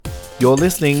You're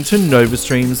listening to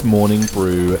NovaStream's Morning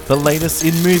Brew, the latest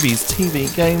in movies,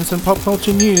 TV, games, and pop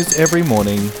culture news every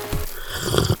morning.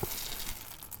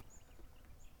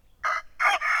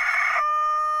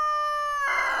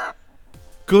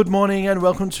 Good morning and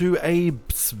welcome to a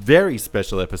very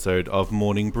special episode of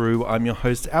Morning Brew. I'm your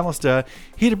host Alistair,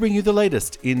 here to bring you the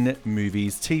latest in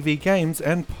movies, TV, games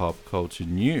and pop culture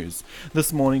news.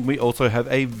 This morning we also have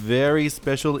a very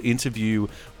special interview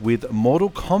with Mortal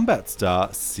Kombat star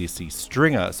Sissy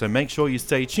Stringer, so make sure you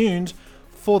stay tuned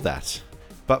for that.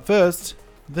 But first,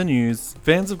 the news.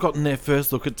 Fans have gotten their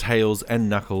first look at Tails and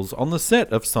Knuckles on the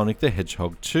set of Sonic the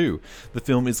Hedgehog 2. The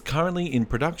film is currently in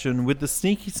production with the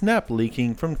sneaky snap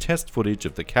leaking from test footage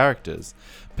of the characters.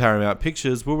 Paramount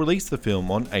Pictures will release the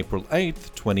film on April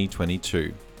 8th,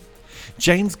 2022.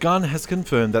 James Gunn has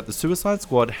confirmed that the Suicide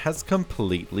Squad has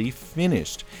completely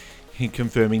finished. He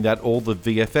confirming that all the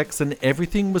VFX and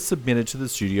everything was submitted to the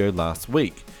studio last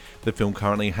week. The film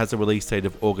currently has a release date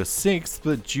of August 6th,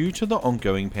 but due to the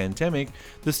ongoing pandemic,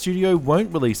 the studio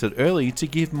won't release it early to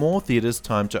give more theatres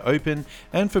time to open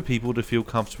and for people to feel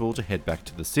comfortable to head back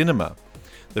to the cinema.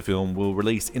 The film will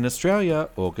release in Australia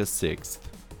August 6th.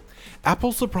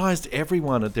 Apple surprised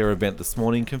everyone at their event this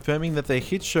morning, confirming that their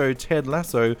hit show Ted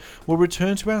Lasso will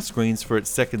return to our screens for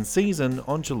its second season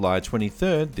on July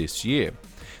 23rd this year.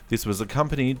 This was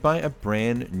accompanied by a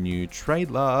brand new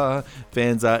trailer.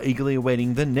 Fans are eagerly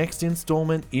awaiting the next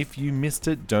installment. If you missed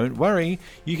it, don't worry.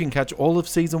 You can catch all of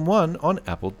season 1 on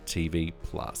Apple TV+.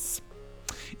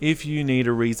 If you need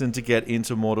a reason to get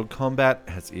into Mortal Kombat,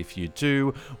 as if you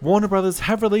do, Warner Brothers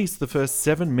have released the first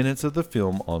 7 minutes of the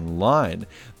film online.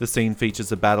 The scene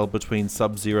features a battle between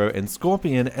Sub-Zero and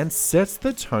Scorpion and sets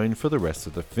the tone for the rest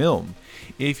of the film.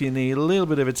 If you need a little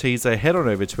bit of a teaser, head on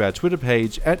over to our Twitter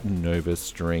page at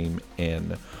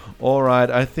NovaStreamN. Alright,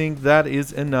 I think that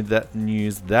is enough that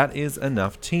news, that is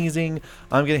enough teasing.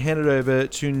 I'm going to hand it over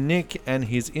to Nick and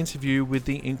his interview with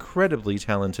the incredibly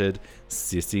talented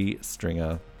Sissy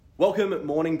Stringer. Welcome,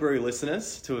 Morning Brew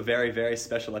listeners, to a very, very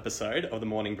special episode of the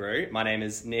Morning Brew. My name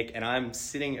is Nick and I'm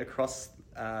sitting across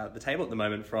the table at the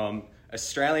moment from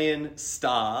Australian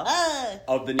star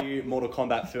of the new Mortal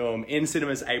Kombat film in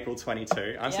cinemas April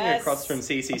 22. I'm sitting across from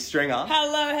Sissy Stringer.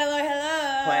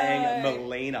 Hello. Playing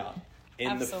Melina in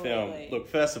Absolutely. the film. Look,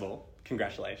 first of all,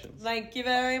 congratulations. Thank you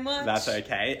very much. That's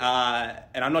okay.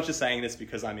 And I'm not just saying this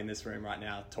because I'm in this room right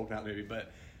now talking about the movie,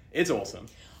 but it's awesome.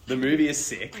 The movie is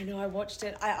sick. I know, I watched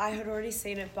it. I had already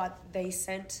seen it, but they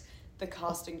sent the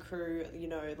cast and crew,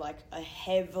 like a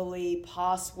heavily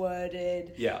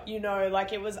passworded,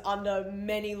 like it was under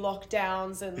many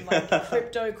lockdowns and like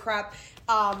crypto crap.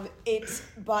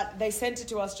 But they sent it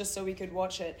to us just so we could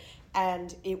watch it.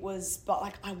 And it was, but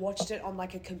like I watched it on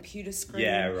like a computer screen.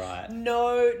 Yeah, right.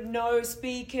 No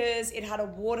speakers. It had a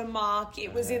watermark.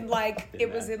 It was in like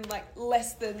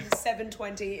less than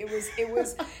 720. It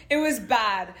was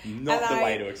bad. Not the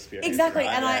way to experience. Exactly.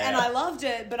 Right? And I loved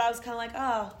it, but I was kind of like,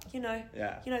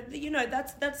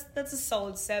 that's a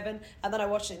solid 7. And then I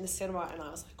watched it in the cinema and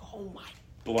I was like, oh my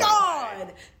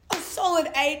God, a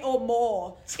solid 8 or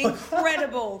more.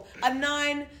 Incredible. A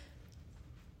 9.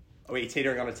 Are we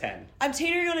teetering on a 10? I'm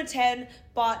teetering on a 10,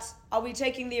 but are we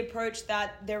taking the approach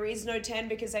that there is no 10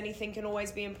 because anything can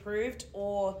always be improved,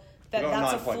 or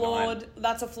that's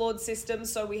a flawed system,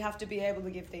 so we have to be able to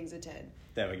give things a 10?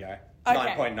 There we go.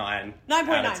 Okay. 9.9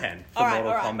 out of 10 for all right.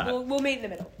 Mortal Kombat. We'll meet in the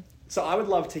middle. So I would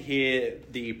love to hear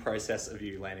the process of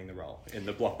you landing the role in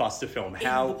the blockbuster film.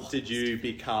 How did you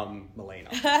become Melina?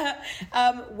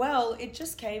 Well, it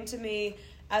just came to me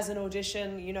as an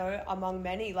audition, among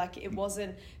many. Like, it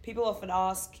wasn't... People often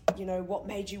ask, what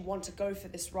made you want to go for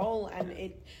this role?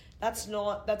 And that's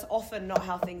often not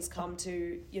how things come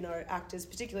to, actors,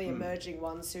 particularly emerging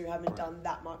ones who haven't done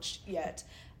that much yet.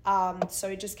 So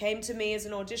it just came to me as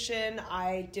an audition.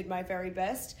 I did my very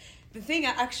best. The thing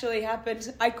that actually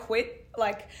happened, I quit.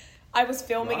 Like, I was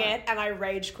filming it and I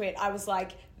rage quit. I was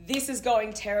like, this is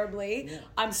going terribly. Yeah.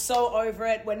 I'm so over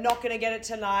it. We're not going to get it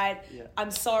tonight. Yeah.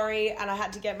 I'm sorry. And I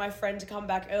had to get my friend to come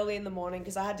back early in the morning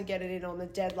because I had to get it in on the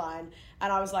deadline.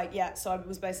 And I was like, so I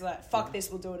was basically like, fuck this,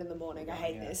 we'll do it in the morning. I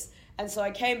hate this. And so I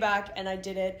came back and I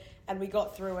did it and we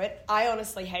got through it. I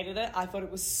honestly hated it. I thought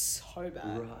it was so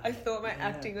bad. Right. I thought my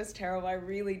acting was terrible. I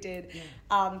really did.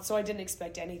 Yeah. So I didn't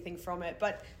expect anything from it.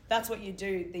 But that's what you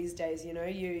do these days,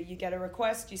 you get a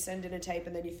request, you send in a tape,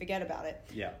 and then you forget about it.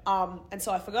 Yeah. And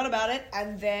so I forgot about it,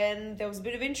 and then there was a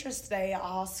bit of interest. They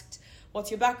asked,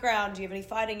 what's your background? Do you have any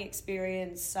fighting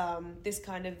experience? This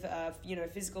kind of,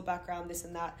 physical background, this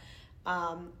and that.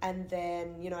 And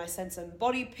then, I sent some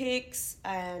body pics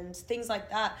and things like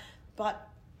that. But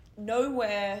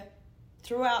nowhere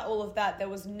throughout all of that, there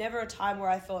was never a time where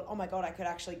I thought, oh my God, I could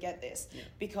actually get this. Yeah.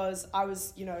 Because I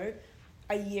was, you know,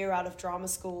 a year out of drama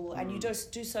school, and you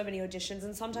just do so many auditions,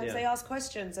 and sometimes they ask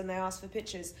questions and they ask for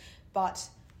pictures, but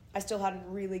I still hadn't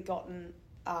really gotten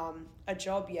a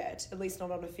job yet, at least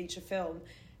not on a feature film.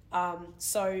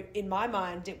 So in my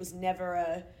mind, it was never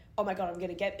a, oh my God, I'm going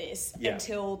to get this,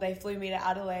 until they flew me to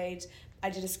Adelaide. I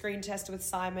did a screen test with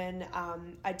Simon.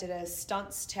 I did a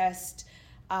stunts test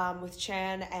with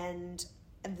Chan, and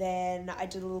then I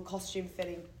did a little costume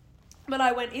fitting. But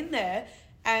I went in there,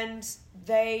 and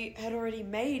they had already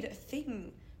made a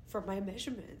thing from my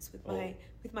measurements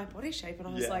with my body shape, and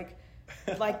I was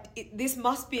this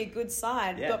must be a good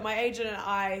sign. Yeah. But my agent and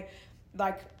I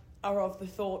are of the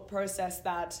thought process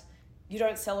that you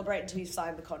don't celebrate until you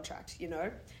sign the contract, you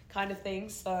know, kind of thing.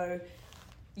 So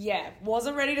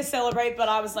wasn't ready to celebrate, but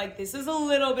I was like, this is a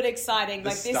little bit exciting.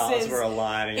 The stars were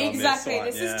aligning exactly on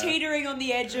this one. This is teetering on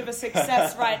the edge of a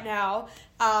success right now.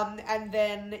 And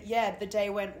then the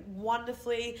day went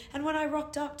wonderfully, and when I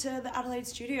rocked up to the Adelaide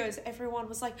studios, everyone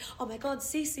was like, oh my God,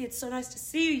 Cece, it's so nice to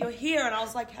see you, you're here. And I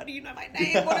was like, how do you know my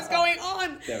name? What is going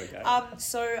on? There we go.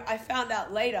 So I found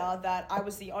out later that I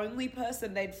was the only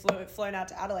person they'd flown out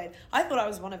to Adelaide. I thought I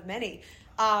was one of many.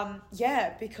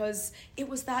 Because it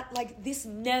was that, like, this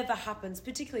never happens,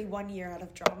 particularly 1 year out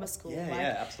of drama school.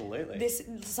 Absolutely.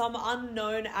 Some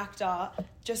unknown actor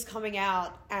just coming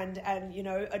out, and you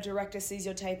know, a director sees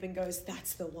your tape and goes,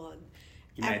 that's the one.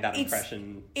 You made that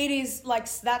impression. It is like,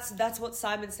 that's what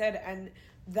Simon said, and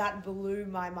that blew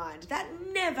my mind. That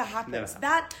never happens.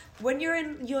 That when you're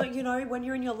in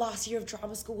your last year of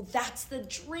drama school, that's the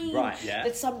dream. Right, yeah.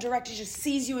 That some director just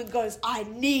sees you and goes, I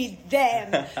need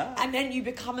them. And then you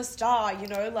become a star, you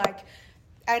know, like,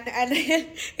 and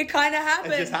it kind of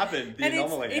happened. It just happened. The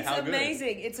anomaly. It's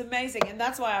amazing. It's amazing. And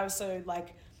that's why I was so,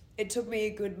 like, it took me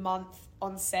a good month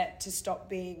on set to stop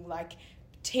being, like,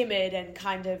 timid and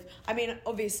kind of, I mean,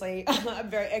 obviously I'm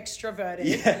very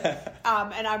extroverted,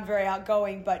 and I'm very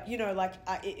outgoing, but you know, like,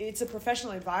 it's a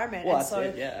professional environment, and so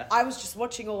I was just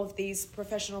watching all of these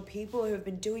professional people who have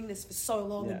been doing this for so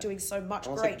long and doing so much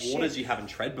great shit. Waters you haven't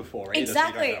tread before either,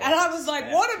 exactly, so and I was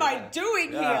like, what am I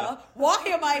doing here? Why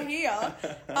am I here?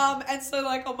 And so,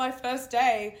 like, on my first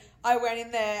day, I went in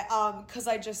there because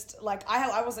I just, like,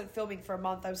 I wasn't filming for a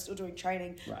month. I was still doing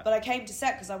training. Right. But I came to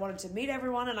set because I wanted to meet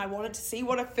everyone and I wanted to see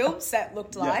what a film set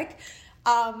looked like.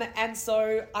 And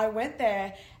so I went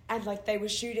there, and, like, they were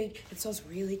shooting, and so I was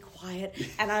really quiet,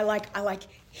 and I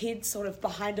hid sort of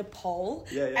behind a pole,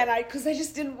 and because I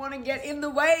just didn't want to get in the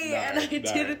way, I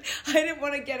didn't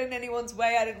want to get in anyone's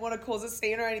way, I didn't want to cause a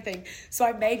scene or anything, so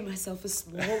I made myself as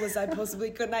small as I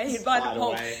possibly could, and I hid behind a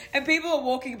pole, and people are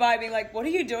walking by me like, what are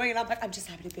you doing? And I'm like, I'm just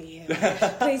happy to be here.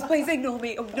 Please ignore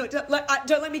me. Oh, no,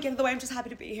 don't let me get in the way. I'm just happy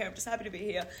to be here.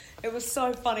 It was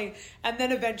so funny. And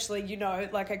then eventually, you know,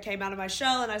 like, I came out of my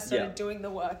shell and I started doing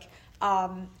the work.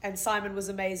 And Simon was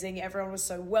amazing. Everyone was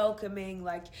so welcoming,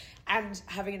 like, and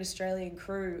having an Australian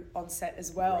crew on set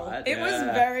as well. Right, it was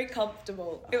very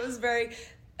comfortable.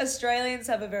 Australians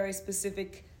have a very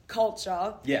specific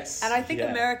culture. Yes. And I think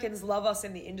Americans love us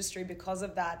in the industry because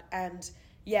of that. And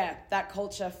that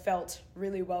culture felt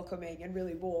really welcoming and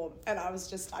really warm. And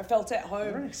I felt at home.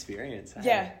 What an experience. Hey?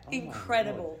 Yeah.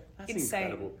 Incredible. That's insane.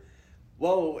 Incredible.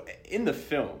 Well, in the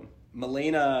film,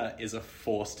 Melina is a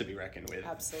force to be reckoned with.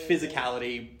 Absolutely.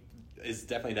 Physicality is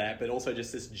definitely there, but also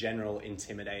just this general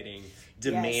intimidating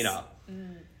demeanor. Yes.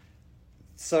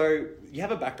 So you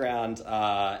have a background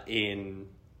in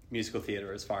musical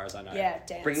theatre, as far as I know. Yeah,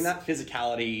 dance. Bringing that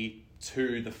physicality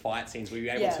to the fight scenes, were you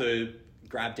able to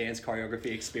grab dance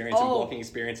choreography experience and blocking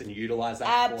experience and utilize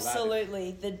that?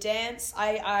 Absolutely. The dance,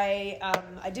 I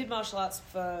did martial arts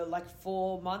for like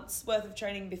 4 months worth of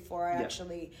training before I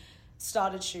actually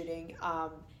started shooting,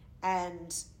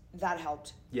 and that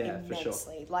helped immensely. For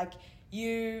sure. Like,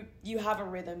 you have a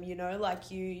rhythm, you know, like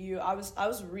I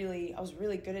was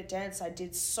really good at dance. I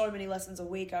did so many lessons a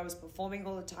week. I was performing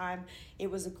all the time. It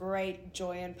was a great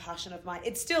joy and passion of mine.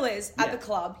 It still is at the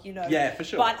club, you know. Yeah, for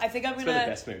sure. But I think I'm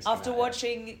it's gonna, after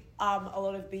watching a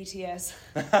lot of BTS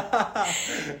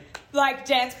like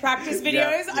dance practice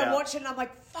videos, I watch it and I'm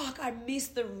like, fuck, I miss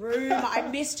the room. I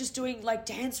miss just doing like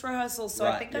dance rehearsals. So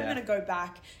I think I'm gonna go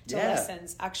back to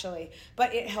lessons, actually.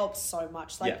 But it helps so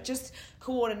much. Like just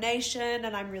coordination,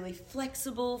 and I'm really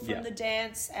flexible from the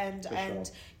dance,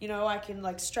 and you know, I can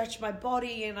like stretch my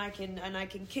body, and I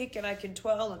can kick, and I can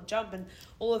twirl and jump and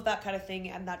all of that kind of thing,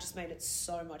 and that just made it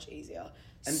so much easier.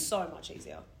 So much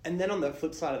easier. And then on the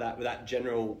flip side of that, with that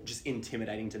general just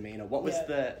intimidating demeanor, what was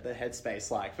the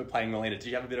headspace like for playing Melina? Did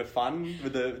you have a bit of fun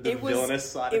with the villainous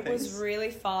side of things? It was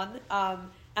really fun.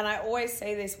 And I always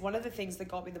say this, one of the things that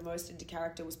got me the most into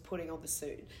character was putting on the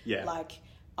suit. Yeah. Like,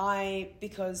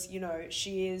 because, you know,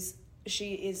 she is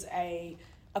a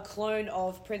clone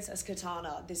of Princess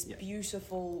Katana, this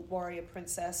beautiful warrior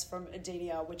princess from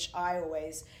Edenia, which I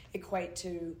always equate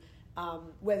to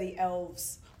where the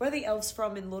elves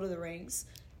from in Lord of the Rings.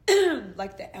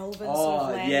 Like the elven sort of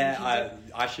land.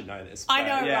 I should know this. I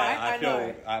know, right? I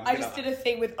know. I just did a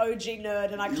thing with OG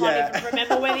Nerd and I can't even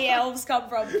remember where the elves come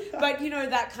from. But, you know,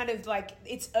 that kind of like,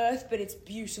 it's earth, but it's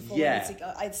beautiful. Yeah. And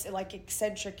it's like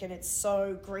eccentric and it's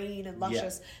so green and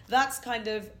luscious. Yeah.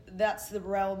 That's the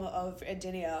realm of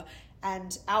Edenia.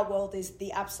 And our world is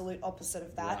the absolute opposite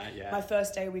of that. Right, yeah. My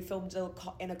first day, we filmed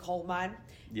in a coal mine.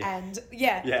 Yeah. And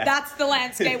that's the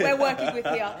landscape we're working with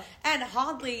here. And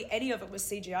hardly any of it was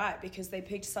CGI because they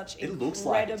picked such incredible... It looks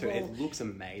like it too. It looks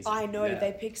amazing. I know. Yeah.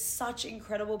 They picked such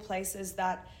incredible places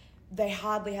that they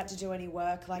hardly had to do any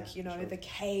work. Like, you know, the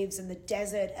caves and the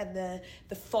desert and the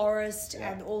forest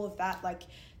and all of that. Like,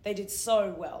 they did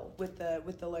so well with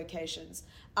the locations.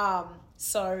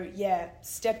 So yeah,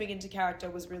 stepping into character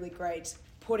was really great.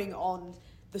 Putting on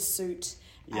the suit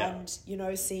and, you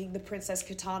know, seeing the Princess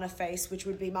Katana face, which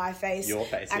would be my face. Your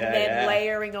face, and then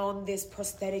layering on this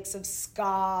prosthetics of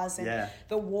scars and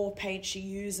the war paint she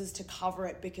uses to cover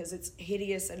it because it's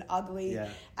hideous and ugly. Yeah.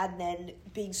 And then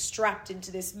being strapped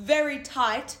into this very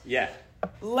tight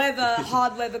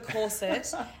hard leather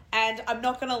corset. And I'm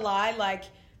not going to lie, like,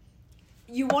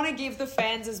 you want to give the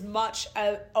fans as much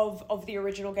of the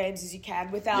original games as you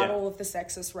can without all of the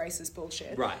sexist, racist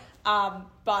bullshit. Right.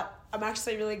 But I'm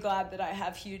actually really glad that I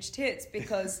have huge tits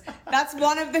because that's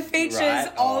one of the features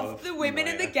of the women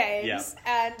in the games,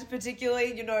 and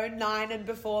particularly, you know, 9 and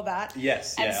before that.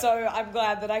 Yes. And so I'm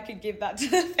glad that I could give that to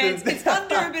the fans. It's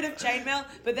under a bit of chainmail,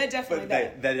 but they're definitely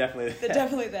there. They're definitely there. They're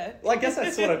definitely there. Well, I guess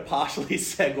that sort of partially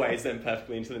segues then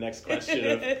perfectly into the next question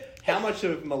of how much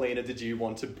of Mileena did you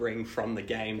want to bring from the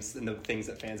games and the things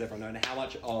that fans everyone know, and how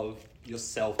much of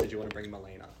yourself did you want to bring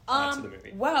Mileena to the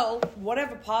movie? Well,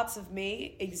 whatever parts of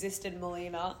me exist in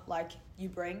Mileena, like you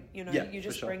bring, you know, you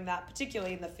just bring that,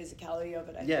 particularly in the physicality of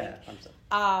it, I think.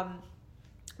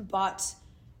 But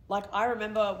like I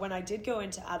remember when I did go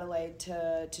into Adelaide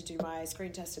to do my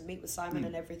screen test and meet with Simon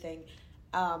and everything,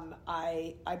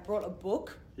 I brought a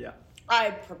book. Yeah.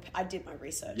 I did my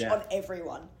research on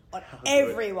everyone. On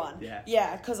everyone.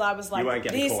 Yeah, because I was like,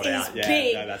 this is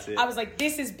big. No, that's it. I was like,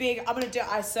 this is big. I'm going to do it.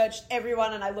 I searched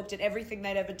everyone and I looked at everything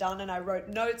they'd ever done and I wrote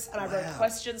notes and I wrote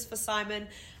questions for Simon.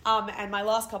 And my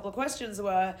last couple of questions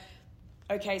were,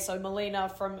 okay, so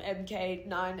Mileena from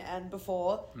MK9 and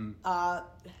before,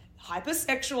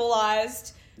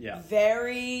 hypersexualized,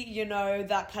 very, you know,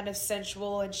 that kind of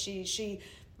sensual, and she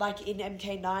like in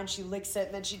MK9, she licks it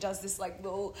and then she does this like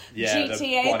little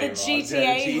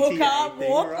GTA hooker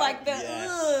walk, like the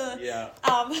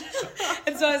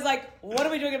and so I was like, what are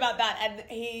we doing about that? And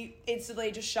he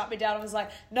instantly just shut me down and was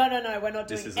like, no, we're not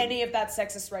doing any of that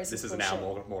sexist, racist This is bullshit. now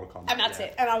Mortal Kombat. And that's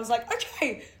it. And I was like,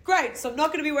 okay, great. So I'm not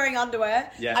going to be wearing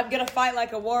underwear. I'm going to fight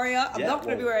like a warrior. I'm not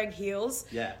going to be wearing heels.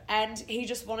 And he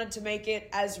just wanted to make it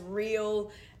as real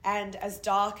and as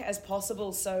dark as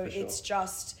possible. So it's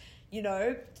just, you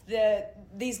know,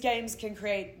 these games can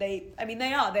create,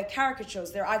 they're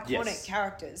caricatures, they're iconic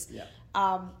characters.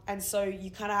 And so you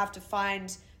kind of have to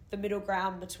find the middle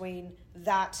ground between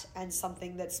that and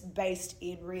something that's based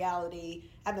in reality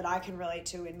and that I can relate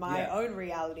to in my own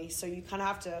reality. So you kind of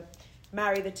have to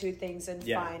marry the two things and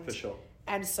find. For sure.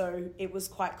 And so it was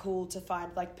quite cool to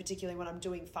find, like, particularly when I'm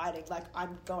doing fighting, like,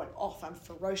 I'm going off, I'm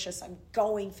ferocious, I'm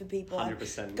going for people, I'm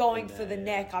going for the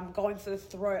neck, I'm going for the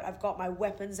throat, I've got my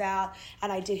weapons out,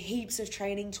 and I did heaps of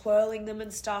training, twirling them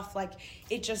and stuff. Like,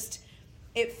 it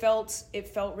felt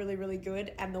really, really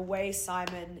good. And the way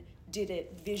Simon did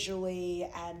it visually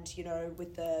and, you know,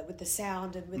 with the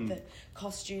sound and with the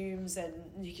costumes, and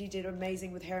Nikki did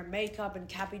amazing with hair and makeup, and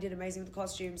Cappy did amazing with the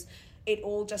costumes. It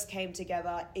all just came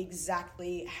together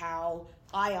exactly how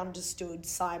I understood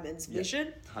Simon's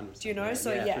vision. 100%. Do you know?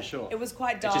 So for sure. It was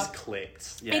quite dark. It just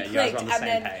clicked. Yeah, it you clicked, guys were on the and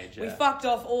same then page. we fucked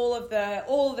off all of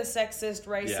the sexist,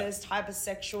 racist,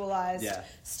 hypersexualized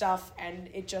stuff, and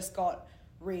it just got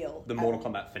real. The Mortal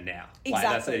Kombat for now.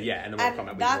 Exactly. Like, and the Mortal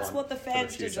Kombat that's what the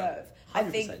fans deserve. I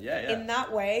think in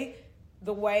that way,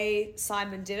 the way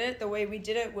Simon did it, the way we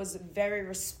did it was very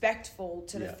respectful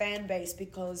to the fan base,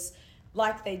 because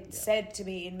like they said to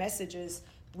me in messages,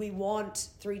 we want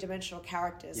three-dimensional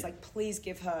characters. Yeah. Like, please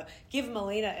give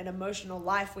Melina an emotional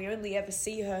life. We only ever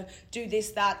see her do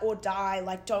this, that, or die.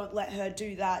 Like, don't let her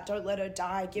do that. Don't let her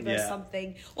die. Give her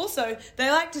something. Also, they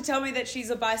like to tell me that she's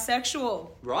a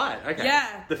bisexual. Right, okay.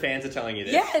 Yeah. The fans are telling you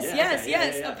this. Yes.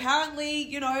 Yeah. Apparently,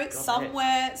 you know,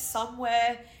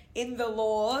 somewhere in the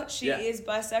law, she is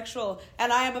bisexual.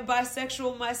 And I am a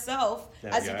bisexual myself.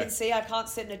 As you can see, I can't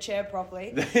sit in a chair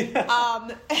properly.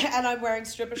 And I'm wearing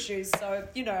stripper shoes. So,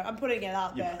 you know, I'm putting it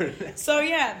out there. So,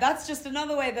 yeah, that's just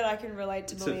another way that I can relate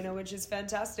to Melina, which is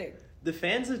fantastic. The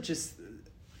fans are just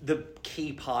the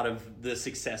key part of the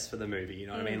success for the movie, you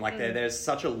know what I mean? Like, there's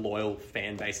such a loyal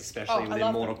fan base, especially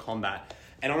within Mortal Kombat.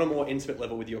 And on a more intimate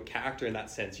level with your character in that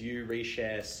sense, you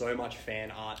reshare so much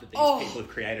fan art that these people have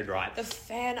created, right? The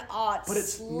fan art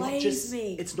slays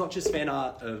me. It's not just fan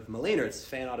art of Melina, it's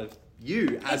fan art of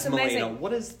you as Melina.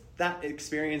 What is that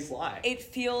experience like? It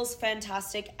feels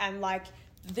fantastic, and like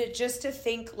just to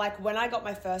think, like when I got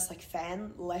my first like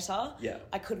fan letter,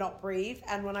 I could not breathe.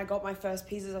 And when I got my first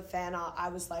pieces of fan art, I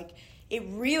was like, it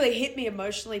really hit me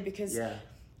emotionally because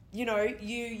you know,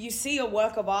 you see a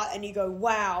work of art and you go,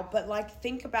 wow, but like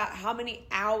think about how many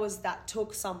hours that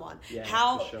took someone.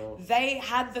 How they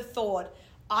had the thought,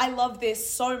 I love this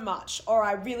so much, or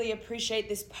I really appreciate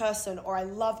this person, or I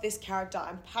love this character.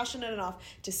 I'm passionate enough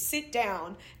to sit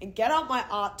down and get out my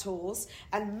art tools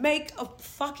and make a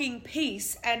fucking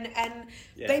piece. And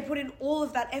they put in all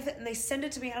of that effort and they send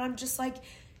it to me, and I'm just like,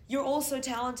 you're all so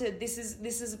talented. This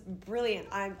is brilliant.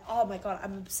 Oh my God,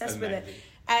 I'm obsessed with it.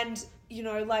 And, you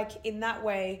know, like in that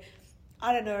way,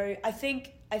 I don't know. I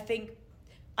think,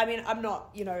 I mean, I'm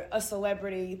not, you know, a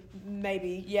celebrity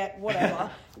maybe yet, whatever,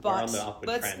 but let's hope.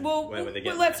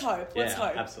 Let's hope.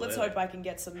 Absolutely. Let's hope I can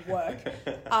get some work.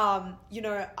 You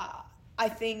know, I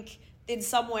think in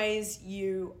some ways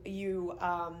you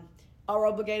are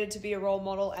obligated to be a role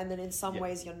model, and then in some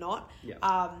ways you're not.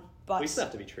 But you still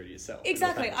have to be true to yourself.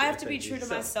 Exactly. I have to be true to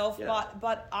myself,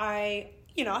 but I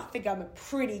think I'm a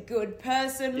pretty good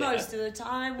person most of the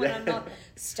time when I'm not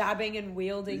stabbing and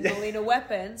wielding Melina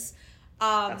weapons.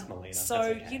 That's Melina.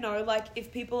 So, you know, like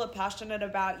if people are passionate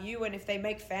about you and if they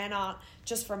make fan art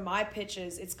just from my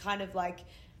pictures, it's kind of like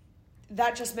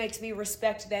that just makes me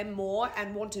respect them more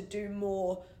and want to do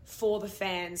more for the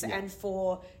fans and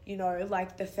for, you know,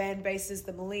 like the fan bases,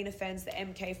 the Melina fans, the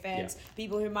MK fans,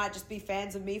 people who might just be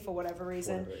fans of me for whatever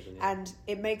reason. And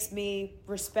it makes me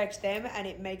respect them, and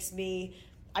it makes me,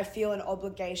 I feel an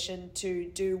obligation to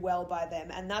do well by them.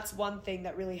 And that's one thing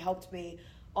that really helped me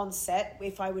on set.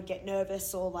 If I would get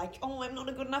nervous or like, oh, I'm not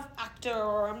a good enough actor,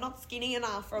 or I'm not skinny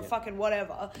enough, or fucking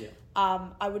whatever,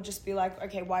 I would just be like,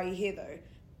 okay, why are you here though?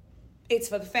 It's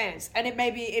for the fans. And it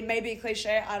may be a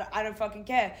cliche. I don't fucking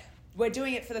care. We're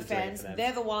doing it for the fans.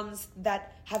 They're the ones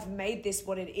that have made this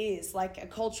what it is, like a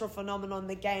cultural phenomenon,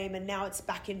 the game, and now it's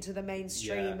back into the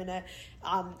mainstream in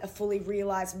a fully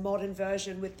realized modern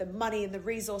version with the money and the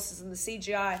resources and the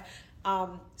CGI.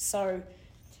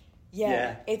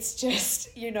 It's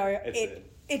just, you know,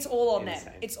 it's all on them.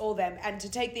 It's all them. And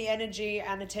to take the energy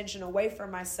and attention away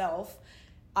from myself,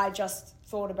 I just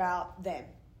thought about them.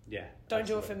 Yeah. Don't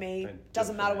do it for me.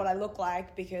 Doesn't matter what I look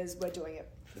like, because we're doing it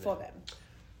for them.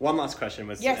 One last question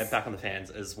was back on the fans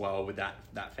as well with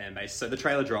that fan base. So the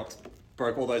trailer dropped,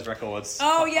 broke all those records.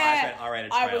 Oh yeah,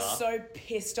 R-rated trailer. I was so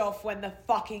pissed off when the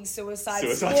fucking Suicide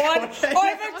Squad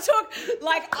overtook.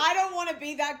 Like, I don't want to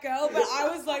be that girl, but I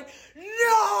was like,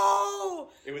 no.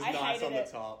 It was nice on the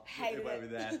top. Hated it. Over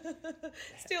there.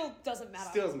 Still doesn't matter.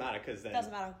 Still doesn't matter because then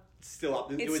doesn't matter. Still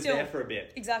up. It was there for a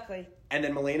bit. Exactly. And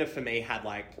then Melina for me had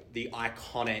like the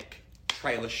iconic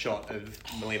trailer shot of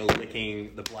Melina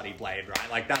licking the bloody blade, right?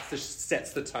 Like that just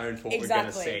sets the tone for what we're going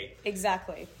to see.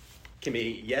 Exactly. Can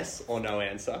be yes or no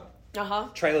answer.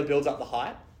 Trailer builds up the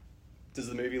hype. Does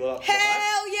the movie live up to the hype?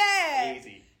 Hell yeah!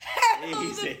 Easy. Hell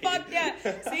the fuck yeah.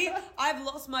 See, I've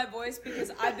lost my voice because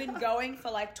I've been going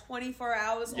for like 24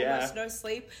 hours, almost no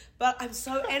sleep. But I'm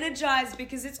so energized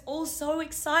because it's all so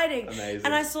exciting. Amazing.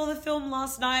 And I saw the film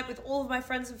last night with all of my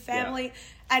friends and family,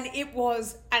 and it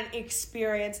was an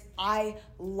experience. I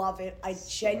love it. I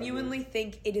genuinely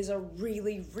think it is a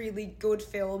really, really good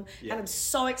film. And I'm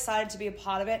so excited to be a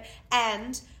part of it.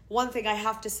 And one thing I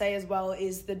have to say as well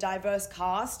is the diverse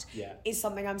cast is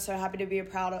something I'm so happy to be a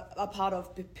part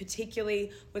of,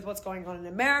 particularly with what's going on in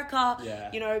America.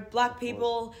 You know, black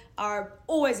people are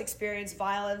always experience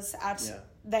violence at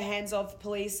the hands of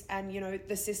police and, you know,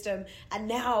 the system. And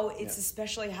now it's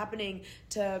especially happening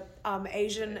to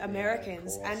Asian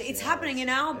Americans. And it's happening in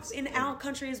our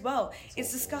country as well.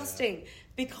 It's disgusting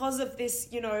because of this,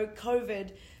 you know,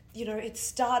 COVID it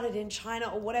started in China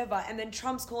or whatever, and then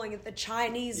Trump's calling it the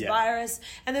Chinese Yeah. virus,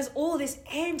 and there's all this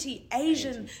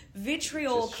anti-Asian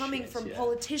vitriol Just coming shit, from yeah.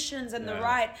 politicians and the Yeah.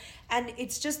 right, and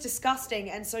it's just disgusting.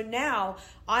 And so now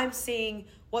I'm seeing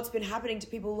what's been happening to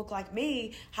people who look like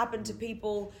me happen to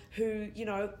people who,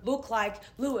 look like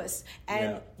Lewis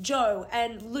and Yeah. Joe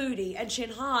and Ludi and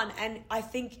Shinhan, and I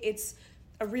think it's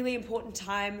a really important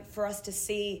time for us to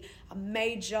see a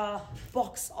major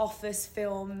box office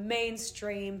film,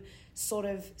 mainstream, sort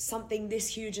of something this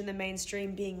huge in the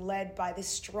mainstream being led by this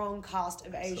strong cast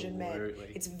of Asian men.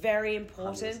 Absolutely. It's very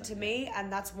important 100%, to me,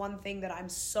 and that's one thing that I'm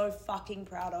so fucking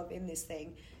proud of in this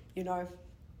thing,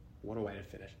 What a way to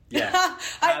finish. Yeah.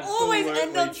 I always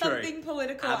end on Absolutely true. something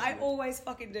political. I always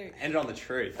fucking do. End it on the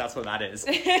truth. That's what that is.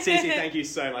 Cece, thank you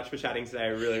so much for chatting today. I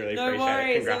really, really No appreciate worries.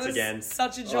 it. Congrats It was again.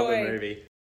 such a on joy. the movie.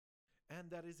 And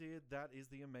that is it. That is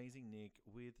the amazing Nick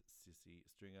with Sissy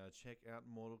Stringer. Check out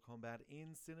Mortal Kombat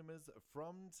in cinemas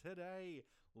from today.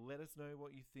 Let us know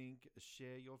what you think.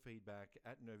 Share your feedback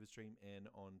at NovaStreamN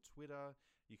on Twitter.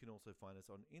 You can also find us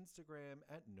on Instagram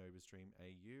at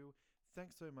NovaStreamAU.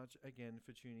 Thanks so much again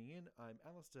for tuning in. I'm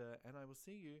Alistair, and I will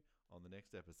see you on the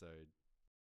next episode.